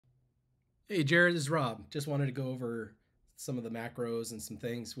Hey Jared, this is Rob. Just wanted to go over some of the macros and some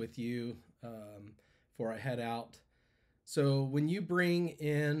things with you before I head out. So when you bring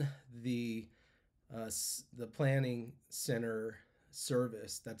in the planning center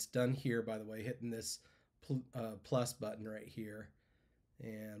service, that's done here, by the way, hitting this plus button right here,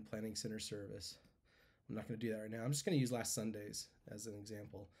 and planning center service. I'm not going to do that right now. I'm just going to use last Sundays as an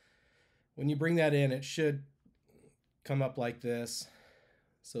example. When you bring that in, it should come up like this.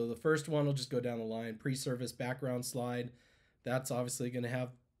 So the first one will just go down the line, pre-service background slide. That's obviously going to have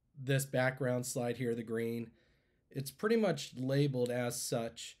this background slide here, the green. It's pretty much labeled as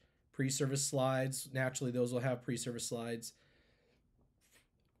such. Pre-service slides, naturally those will have pre-service slides.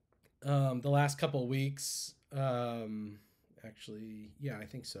 The last couple of weeks, actually, yeah, I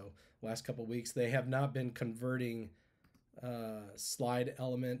think so. Last couple of weeks, they have not been converting slide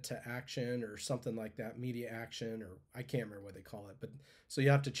element to action or something like that, media action, or I can't remember what they call it. But so you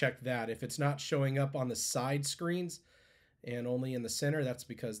have to check that. If it's not showing up on the side screens and only in the center, that's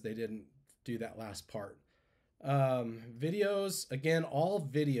because they didn't do that last part. Videos, again, all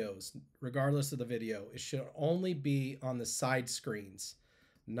videos, regardless of the video, it should only be on the side screens,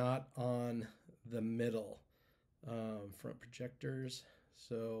 not on the middle. Front projectors.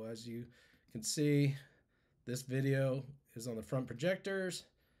 So as you can see, this video is on the front projectors,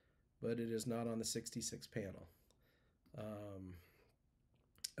 but it is not on the 66 panel.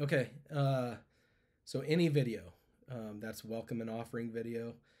 Okay, so any video, that's welcome and offering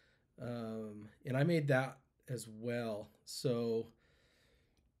video. And I made that as well. So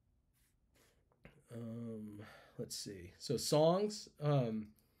let's see. So songs,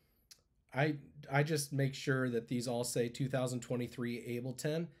 I just make sure that these all say 2023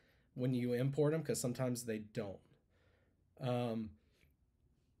 Ableton when you import them, because sometimes they don't.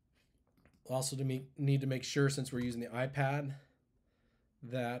 Also need to make sure, since we're using the iPad,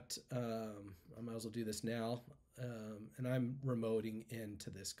 that I might as well do this now. And I'm remoting into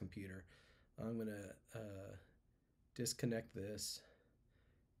this computer. I'm going to disconnect this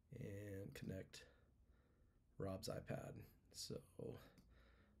and connect Rob's iPad. So,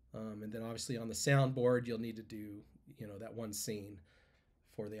 and then obviously on the soundboard, you'll need to do, that one scene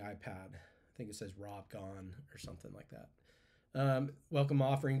for the iPad. I think it says Rob Gone or something like that. Welcome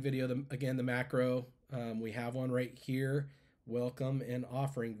offering video, again, the macro. We have one right here. Welcome and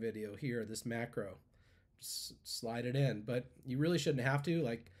offering video here, this macro. Just slide it in, but you really shouldn't have to.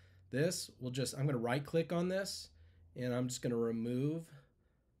 Like this, I'm going to right click on this, and I'm just going to remove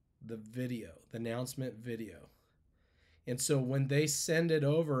the video, the announcement video. And so when they send it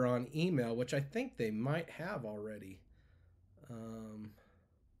over on email, which I think they might have already, I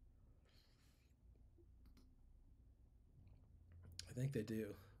think they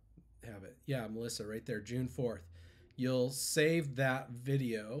do have it. Yeah, Melissa, right there, June 4th. You'll save that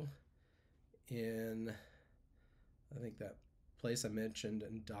video in, I think, that place I mentioned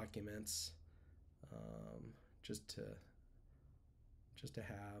in documents, just to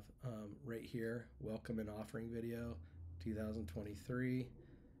have right here, welcome and offering video 2023,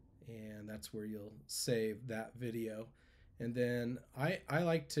 and that's where you'll save that video. And then I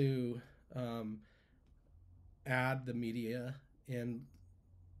like to add the media in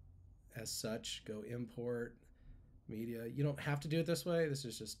as such. Go import media. You don't have to do it this way. This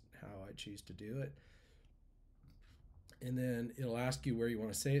is just how I choose to do it. And then it'll ask you where you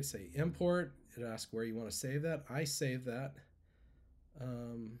want to save it. Say import. It'll ask where you want to save that. I save that.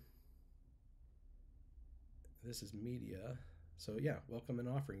 This is media. So yeah, welcome and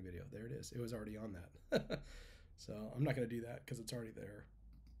offering video. There it is. It was already on that. So I'm not going to do that because it's already there.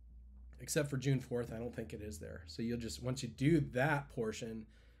 Except for June 4th, I don't think it is there. So you'll just, once you do that portion,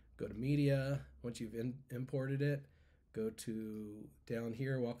 go to media. Once you've imported it, go to down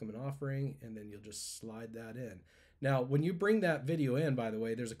here, welcome and offering, and then you'll just slide that in. Now, when you bring that video in, by the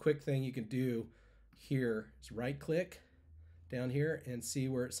way, there's a quick thing you can do here. Is right click down here and see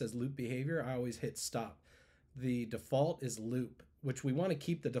where it says loop behavior. I always hit stop. The default is loop, which we want to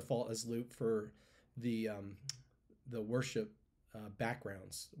keep the default as loop for the worship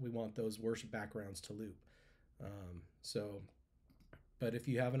backgrounds. We want those worship backgrounds to loop. But if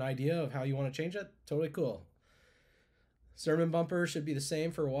you have an idea of how you want to change it, totally cool. Sermon bumper should be the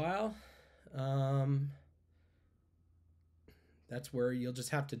same for a while. That's where you'll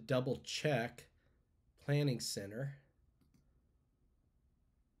just have to double check Planning Center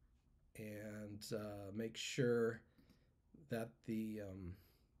and make sure that the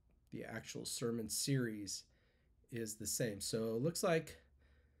actual sermon series is the same. So it looks like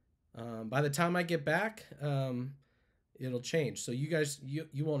by the time I get back, it'll change. So you guys,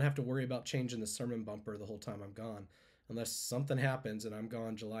 you won't have to worry about changing the sermon bumper the whole time I'm gone, unless something happens and I'm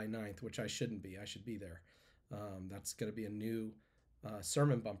gone July 9th, which I shouldn't be. I should be there. That's going to be a new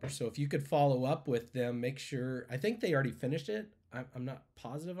sermon bumper. So if you could follow up with them, make sure. I think they already finished it. I'm not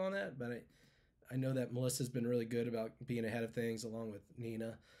positive on that, but I know that Melissa's been really good about being ahead of things along with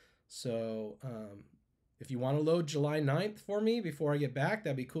Nina. So if you want to load July 9th for me before I get back,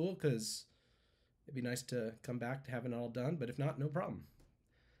 that'd be cool, because it'd be nice to come back to having it all done. But if not, no problem.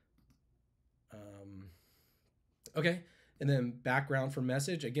 Okay, and then background for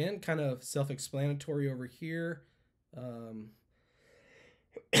message. Again, kind of self-explanatory over here.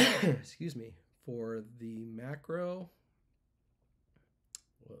 Excuse me. For the macro,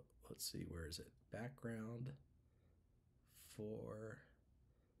 well, let's see, where is it? Background for...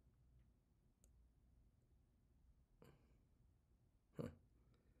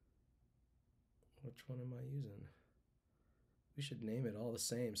 Which one am I using? We should name it all the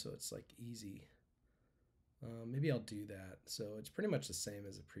same so it's like easy. Maybe I'll do that. So it's pretty much the same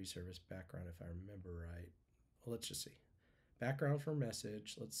as a pre-service background if I remember right. Well, let's just see. Background for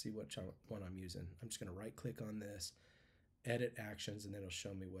message. Let's see which one I'm using. I'm just going to right click on this, edit actions, and then it'll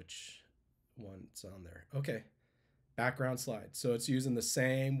show me which one's on there. Okay. Background slide. So it's using the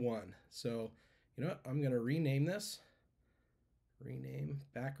same one. So you know what? I'm going to rename this. Rename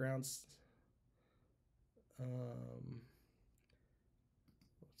backgrounds.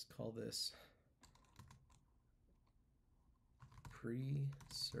 Let's call this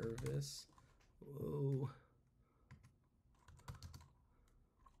pre-service. Whoa.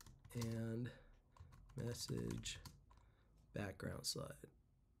 And message background slide.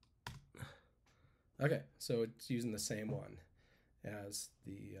 Okay, so it's using the same one as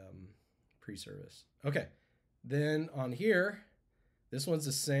the pre-service. Okay, then on here, this one's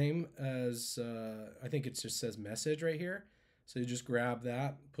the same as, I think it just says message right here. So you just grab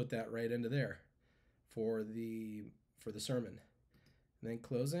that, put that right into there for the sermon. And then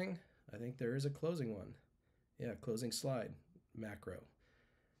closing, I think there is a closing one. Yeah, closing slide, macro.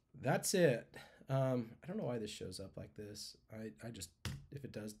 That's it. I don't know why this shows up like this. I just, if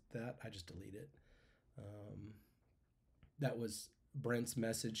it does that, I just delete it. That was Brent's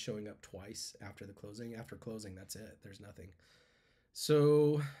message showing up twice after the closing. After closing, that's it. There's nothing.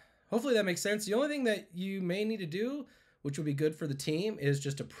 So hopefully that makes sense. The only thing that you may need to do, which would be good for the team, is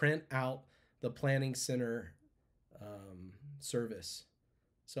just to print out the Planning Center service.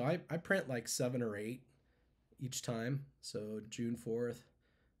 So I print like 7 or 8 each time. So June 4th,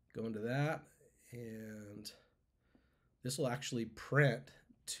 go into that, and this will actually print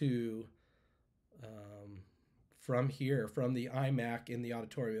to from here, from the iMac in the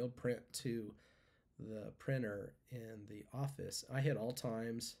auditorium. It'll print to the printer in the office. I hit all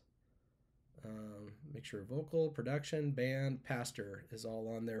times. Make sure vocal, production, band, pastor is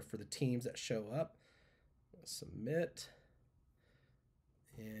all on there for the teams that show up. Submit.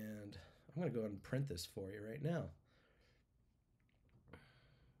 And I'm going to go ahead and print this for you right now.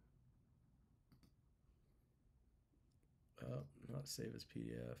 Oh, not save as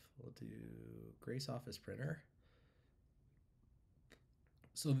PDF. We'll do Grace Office Printer.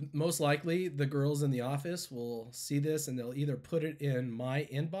 So most likely the girls in the office will see this and they'll either put it in my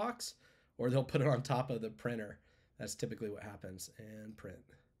inbox or they'll put it on top of the printer. That's typically what happens. And print.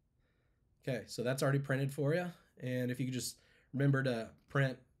 Okay, so that's already printed for you. And if you could just remember to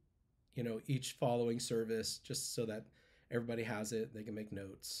print, you know, each following service, just so that everybody has it, they can make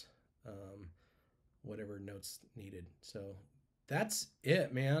notes, whatever notes needed. So that's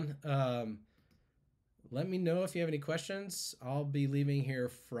it, man. Let me know if you have any questions. I'll be leaving here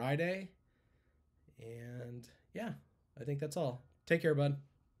Friday. And yeah, I think that's all. Take care, bud.